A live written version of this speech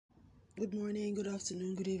Good morning, good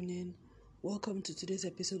afternoon, good evening. Welcome to today's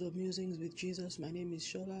episode of Musings with Jesus. My name is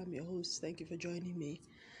Shola. I'm your host. Thank you for joining me.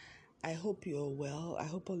 I hope you're well. I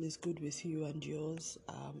hope all is good with you and yours.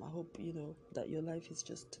 I hope that your life is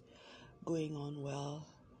just going on well.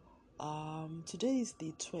 Today is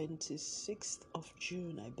the 26th of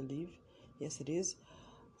June, I believe. Yes, it is.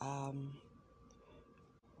 Um,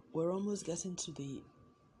 we're almost getting to the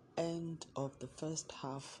end of the first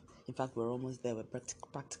half. In fact, we're almost there. We're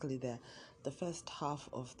practically there. The first half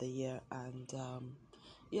of the year, and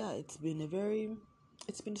yeah, it's been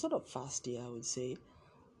sort of fast year, I would say.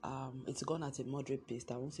 It's gone at a moderate pace.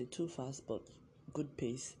 I won't say too fast, but good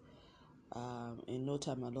pace. In no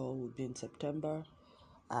time at all, we'll be in September,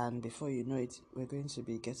 and before you know it, we're going to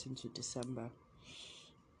be getting to December.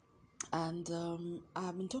 And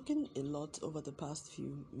I've been talking a lot over the past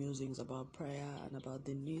few musings about prayer and about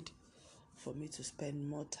the need for me to spend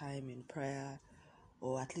more time in prayer,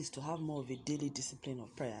 or at least to have more of a daily discipline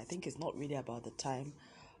of prayer. I think it's not really about the time,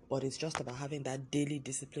 but it's just about having that daily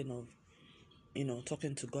discipline of,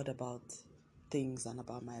 talking to God about things and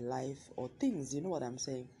about my life or things, you know what I'm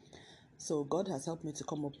saying? So God has helped me to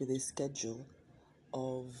come up with a schedule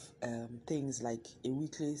of things like a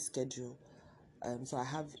weekly schedule. So I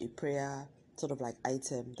have a prayer sort of like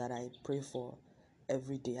item that I pray for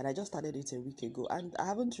every day, and I just started it a week ago, and I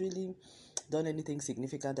haven't really done anything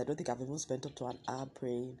significant. I don't think I've even spent up to an hour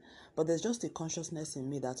praying, but there's just a consciousness in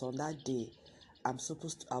me that on that day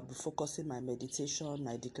I'll be focusing my meditation,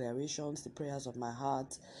 my declarations, the prayers of my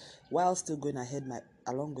heart, while still going ahead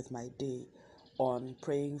along with my day on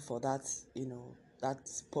praying for that,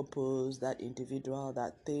 that purpose, that individual,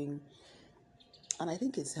 that thing. And I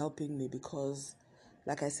think it's helping me because,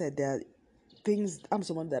 like I said, there are things. I'm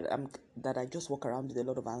someone that I just walk around with a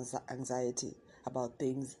lot of anxiety about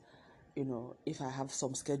things. If I have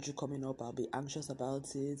some schedule coming up, I'll be anxious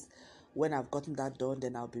about it. When I've gotten that done,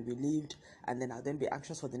 then I'll be relieved, and then I'll then be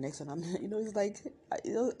anxious for the next one. It's like,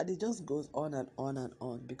 and it just goes on and on and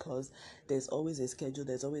on because there's always a schedule,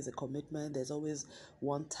 there's always a commitment, there's always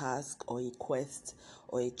one task or a quest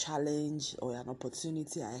or a challenge or an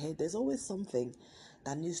opportunity ahead. There's always something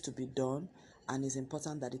that needs to be done, and it's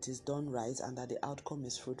important that it is done right and that the outcome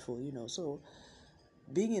is fruitful. So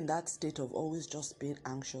being in that state of always just being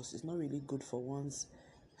anxious is not really good for one's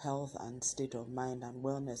health and state of mind and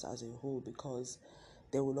wellness as a whole, because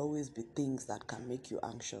there will always be things that can make you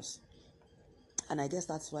anxious. And I guess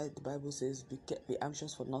that's why the Bible says, be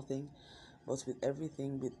anxious for nothing, but with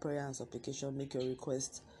everything, with prayer and supplication, make your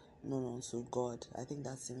request known unto God. I think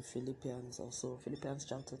that's in Philippians also, Philippians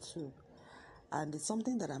chapter 2. And it's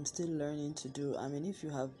something that I'm still learning to do. I mean, if you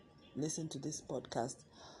have listened to this podcast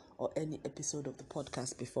or any episode of the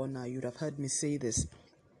podcast before now, you'd have heard me say this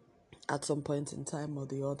at some point in time or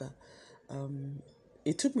the other.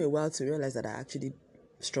 It took me a while to realize that I actually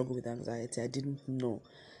struggle with anxiety. I didn't know.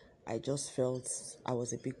 I just felt I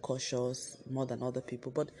was a bit cautious more than other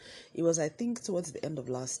people. But it was, I think, towards the end of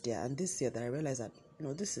last year and this year that I realized that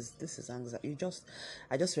this is anxiety.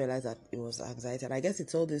 I just realized that it was anxiety, and I guess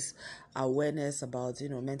it's all this awareness about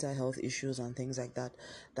mental health issues and things like that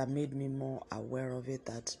that made me more aware of it.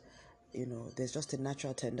 That there's just a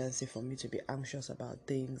natural tendency for me to be anxious about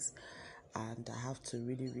things, and I have to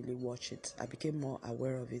really, really watch it. I became more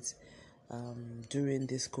aware of it during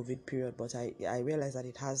this COVID period, but I realized that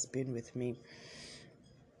it has been with me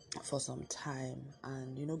for some time,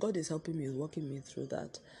 and God is helping me, walking me through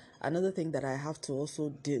that. Another thing that I have to also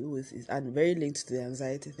deal with is, and very linked to the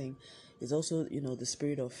anxiety thing, is also the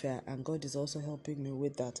spirit of fear, and God is also helping me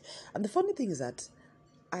with that. And the funny thing is that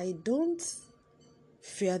I don't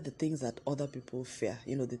fear the things that other people fear.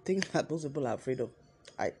 The things that most people are afraid of.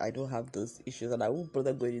 I don't have those issues, and I won't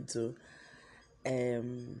bother going into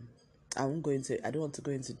um I don't want to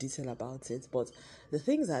go into detail about it, but the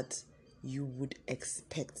things that you would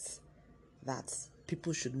expect that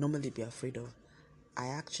people should normally be afraid of, I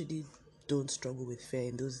actually don't struggle with fear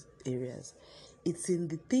in those areas. It's in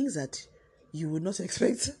the things that you would not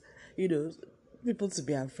expect, you know, people to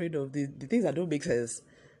be afraid of, the things that don't make sense.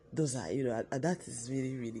 Those are, and that is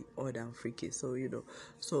really, really odd and freaky. So I'm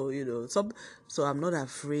not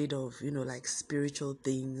afraid of, like spiritual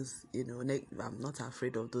things, I'm not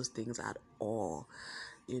afraid of those things at all.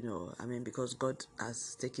 Because God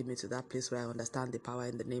has taken me to that place where I understand the power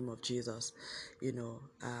in the name of Jesus,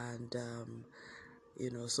 and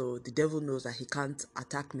so the devil knows that he can't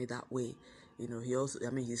attack me that way. He also,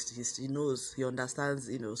 he knows, he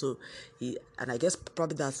understands, so and I guess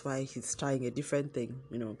probably that's why he's trying a different thing.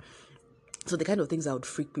 So the kind of things that would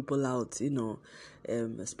freak people out,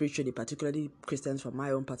 spiritually, particularly Christians from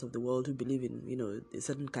my own part of the world who believe in, a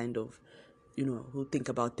certain kind of who think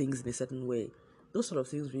about things in a certain way. Those sort of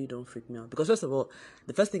things really don't freak me out. Because first of all,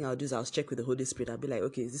 the first thing I'll do is I'll check with the Holy Spirit. I'll be like,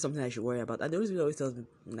 okay, is this something I should worry about? And the Holy Spirit always tells me,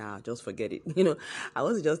 nah, just forget it. I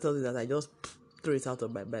want to just tell you that I just throw it out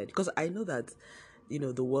of my mind. Because I know that,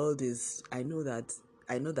 the world is, I know that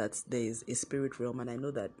there is a spirit realm, and I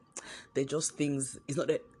know that they're just things. It's not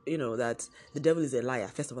that, that the devil is a liar.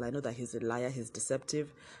 First of all, I know that he's a liar, he's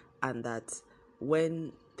deceptive, and that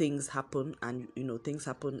when things happen, and things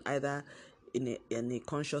happen either in a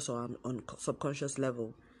conscious or on subconscious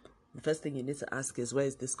level, the first thing you need to ask is, where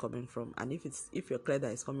is this coming from? And if you're clear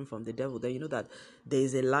that it's coming from the devil, then you know that there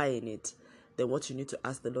is a lie in it. Then what you need to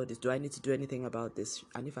ask the Lord is, do I need to do anything about this?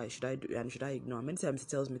 And if I should I do, and should I ignore? Many times he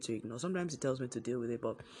tells me to ignore. Sometimes he tells me to deal with it,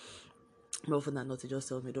 but more often than not, he just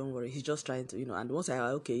tells me, don't worry. He's just trying to, and once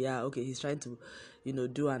okay, he's trying to,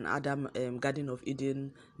 do an Adam Garden of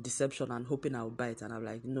Eden deception and hoping I'll bite. And I'm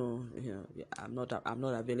like, no, I'm not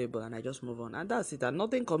available, and I just move on, and that's it. And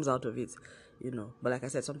nothing comes out of it, But like I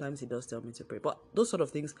said, sometimes he does tell me to pray. But those sort of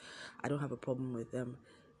things, I don't have a problem with them.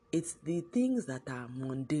 It's the things that are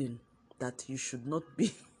mundane that you should not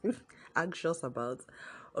be anxious about,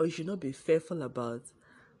 or you should not be fearful about.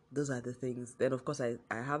 Those are the things. Then of course I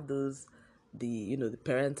have the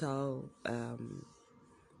parental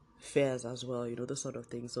fears as well, those sort of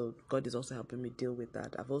things. So God is also helping me deal with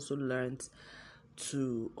that. I've also learned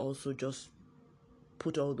to also just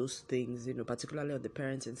put all those things, particularly on the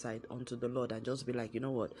parenting side, onto the Lord, and just be like, you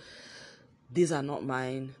know what, these are not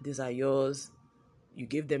mine, these are yours. You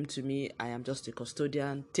gave them to me. I am just a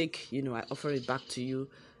custodian. Take, I offer it back to you.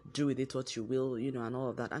 Do with it what you will, and all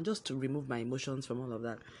of that. And just to remove my emotions from all of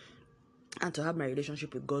that. And to have my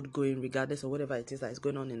relationship with God going, regardless of whatever it is that is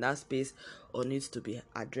going on in that space or needs to be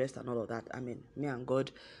addressed and all of that. I mean, me and God,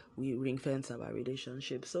 we ring fence our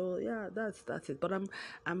relationship. So yeah, that's it. But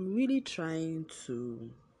I'm really trying to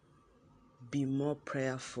be more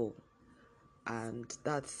prayerful, and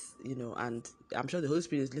that's, and I'm sure the Holy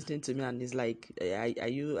Spirit is listening to me and is like, are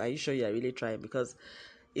you sure you're really trying? Because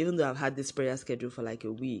even though I've had this prayer schedule for like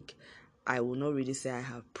a week, I will not really say I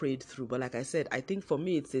have prayed through. But like I said, I think for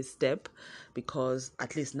me it's a step, because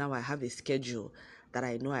at least now I have a schedule that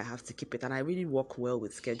I know I have to keep it, and I really work well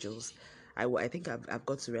with schedules. I think I've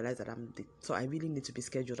got to realize that so I really need to be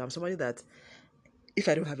scheduled. I'm somebody that, if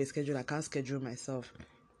I don't have a schedule, I can't schedule myself,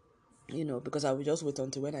 because I will just wait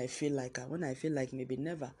until when I feel like, maybe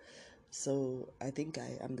never. So I think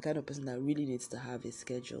I'm the kind of person that really needs to have a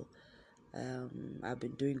schedule. I've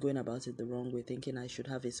been going about it the wrong way, thinking I should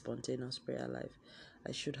have a spontaneous prayer life.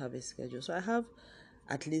 I should have a schedule. So I have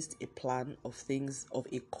at least a plan of things, of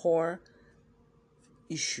a core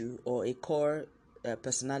issue or a core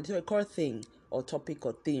personality or a core thing or topic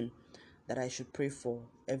or theme that I should pray for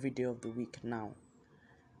every day of the week now.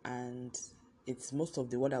 And it's most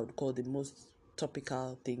of what I would call the most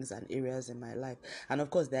topical things and areas in my life. And of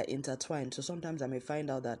course, they're intertwined. So sometimes I may find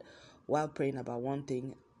out that while praying about one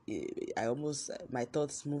thing, my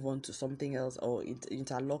thoughts move on to something else or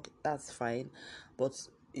interlock. That's fine. But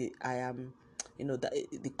I am,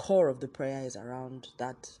 the core of the prayer is around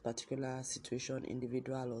that particular situation,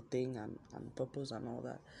 individual or thing, and purpose and all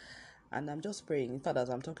that. And I'm just praying. In fact, as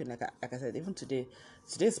I'm talking, like I said, even today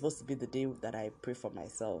is supposed to be the day that I pray for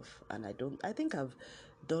myself. And I think I've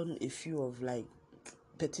done a few of like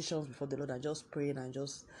petitions before the Lord, and just praying, and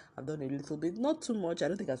I've done a little bit, not too much. I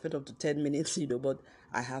don't think I spent up to 10 minutes, but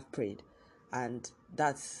I have prayed. And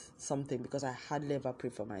that's something, because I hardly ever pray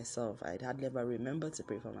for myself. I hardly ever remember to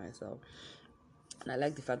pray for myself. And I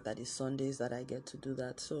like the fact that it's Sundays that I get to do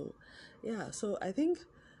that. So yeah, so I think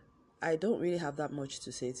I don't really have that much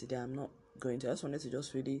to say today. I'm not going to. I just wanted to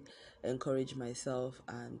just really encourage myself.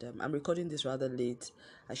 And I'm recording this rather late.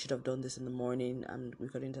 I should have done this in the morning. I'm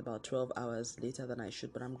recording it about 12 hours later than I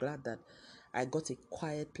should. But I'm glad that I got a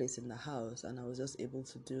quiet place in the house and I was just able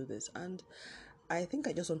to do this. And I think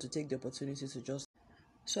I just want to take the opportunity to just...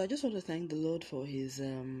 So I just want to thank the Lord for his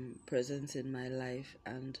presence in my life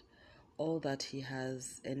and all that he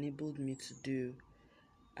has enabled me to do,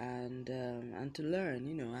 and to learn,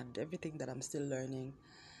 and everything that I'm still learning.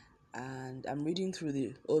 And I'm reading through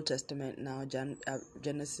the Old Testament now.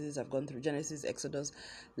 Genesis, I've gone through Genesis, Exodus,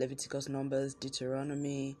 Leviticus, Numbers,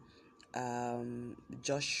 Deuteronomy,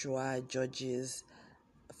 Joshua, Judges,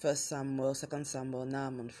 First Samuel, Second Samuel. Now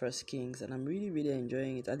I'm on First Kings, and I'm really, really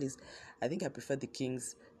enjoying it. At least I think I prefer the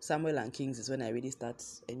Kings. Samuel and Kings is when I really start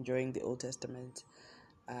enjoying the Old Testament,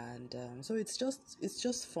 and so it's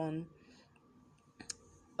just fun.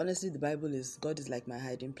 Honestly, God is like my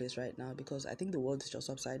hiding place right now, because I think the world is just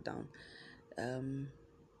upside down.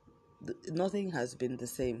 Nothing has been the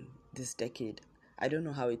same this decade. I don't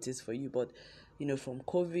know how it is for you, but from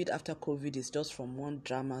COVID. After COVID, it's just from one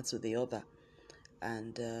drama to the other.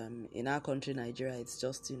 And in our country, Nigeria, it's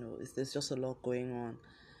just, there's just a lot going on.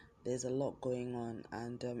 There's a lot going on.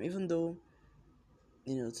 And even though,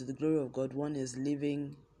 to the glory of God, one is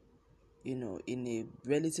living, in a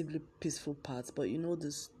relatively peaceful path, but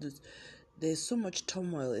there's so much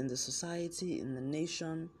turmoil in the society, in the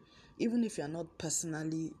nation. Even if you're not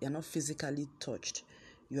physically touched,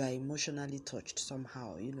 you are emotionally touched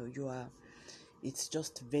somehow. It's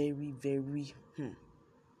just very, very,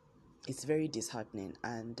 it's very disheartening.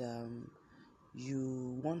 And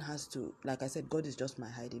one has to, like I said, God is just my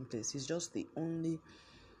hiding place. He's just the only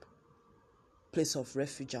place of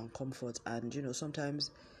refuge and comfort. And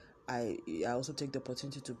sometimes I also take the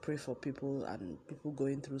opportunity to pray for people, and people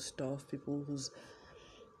going through stuff, people whose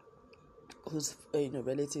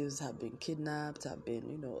relatives have been kidnapped, have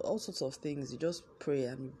been all sorts of things. You just pray,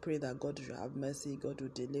 and you pray that God will have mercy, God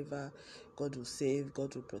will deliver, God will save,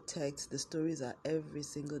 God will protect. The stories are every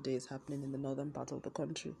single day is happening in the northern part of the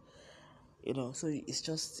country. So it's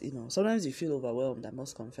just sometimes you feel overwhelmed, I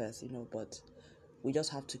must confess, but we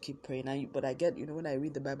just have to keep praying. But I get, when I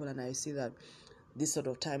read the Bible and I see that these sort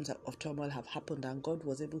of times of turmoil have happened, and God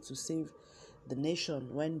was able to save the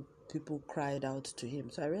nation when people cried out to him.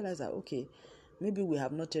 So I realized that, okay, maybe we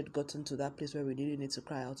have not yet gotten to that place where we really need to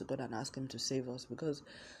cry out to God and ask him to save us. Because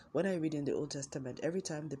when I read in the Old Testament, every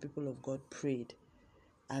time the people of God prayed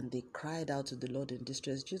and they cried out to the Lord in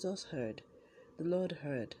distress, Jesus heard. The Lord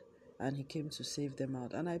heard, and he came to save them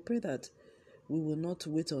out. And I pray that we will not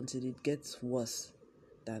wait until it gets worse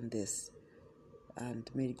than this. And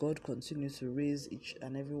may God continue to raise each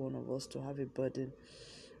and every one of us to have a burden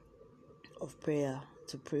of prayer,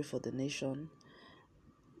 to pray for the nation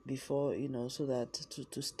before, so that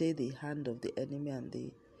to stay the hand of the enemy and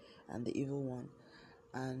the evil one.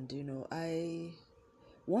 And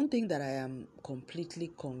one thing that I am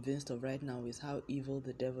completely convinced of right now is how evil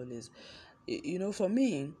the devil is. For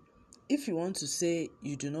me, if you want to say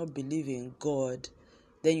you do not believe in God,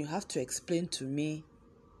 then you have to explain to me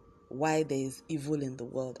why there is evil in the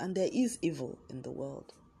world. And there is evil in the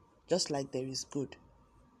world, just like there is good,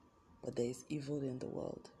 but there is evil in the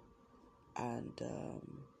world. And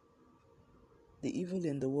the evil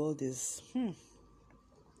in the world is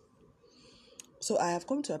so I have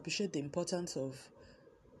come to appreciate the importance of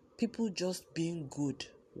people just being good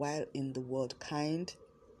while in the world,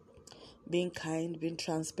 being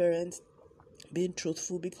transparent, being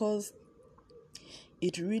truthful, because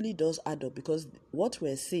it really does add up. Because what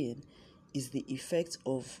we're seeing is the effect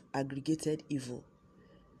of aggregated evil.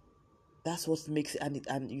 That's what makes it,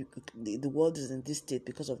 the world is in this state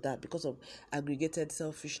because of that, because of aggregated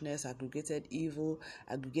selfishness, aggregated evil,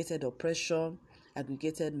 aggregated oppression,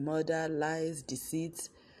 aggregated murder, lies, deceit.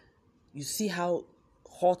 You see how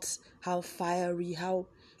hot, how fiery, how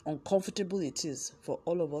uncomfortable it is for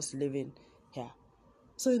all of us living here.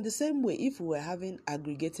 So in the same way, if we were having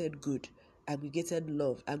aggregated good, aggregated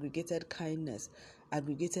love, aggregated kindness,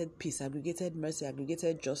 aggregated peace, aggregated mercy,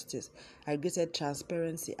 aggregated justice, aggregated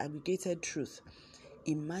transparency, aggregated truth,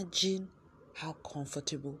 imagine how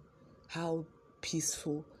comfortable, how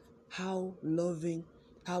peaceful, how loving,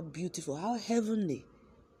 how beautiful, how heavenly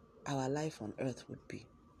our life on earth would be.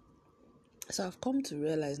 So I've come to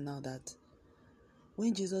realize now that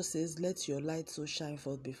when Jesus says, "Let your light so shine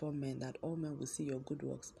forth before men that all men will see your good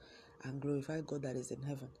works and glorify God that is in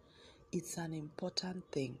heaven," it's an important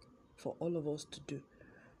thing for all of us to do.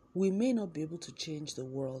 We may not be able to change the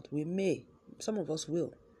world. Some of us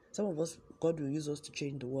will. Some of us, God will use us to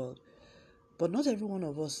change the world. But not every one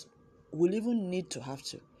of us will even need to have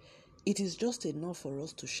to. It is just enough for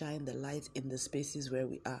us to shine the light in the spaces where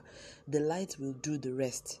we are. The light will do the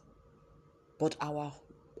rest. But our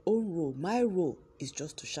own role, my role, is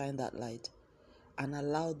just to shine that light and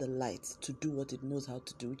allow the light to do what it knows how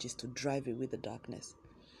to do, which is to drive away the darkness.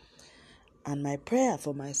 And my prayer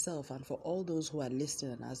for myself and for all those who are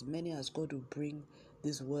listening, and as many as God will bring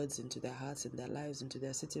these words into their hearts, in their lives, into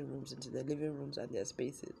their sitting rooms, into their living rooms and their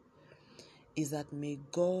spaces, is that may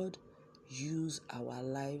God use our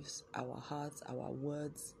lives, our hearts, our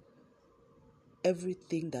words,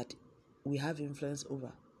 everything that we have influence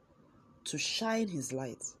over, to shine his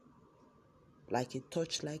light like a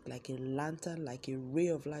torchlight, like a lantern, like a ray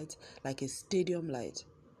of light, like a stadium light,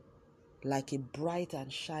 like a bright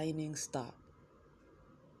and shining star,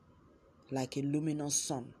 like a luminous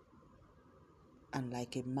sun, and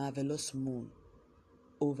like a marvelous moon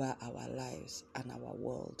over our lives and our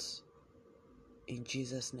worlds. In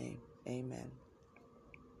Jesus' name, amen.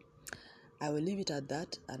 I will leave it at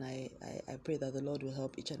that, and I pray that the Lord will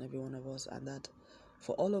help each and every one of us, and that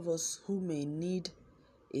for all of us who may need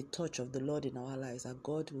a touch of the Lord in our lives, that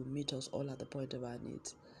God will meet us all at the point of our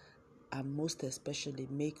needs, and most especially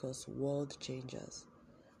make us world changers,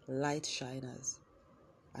 light shiners,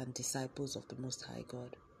 and disciples of the Most High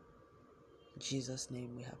God. In Jesus'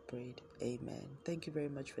 name we have prayed. Amen. Thank you very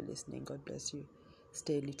much for listening. God bless you.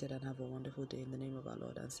 Stay lifted and have a wonderful day in the name of our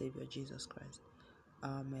Lord and Savior Jesus Christ.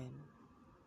 Amen.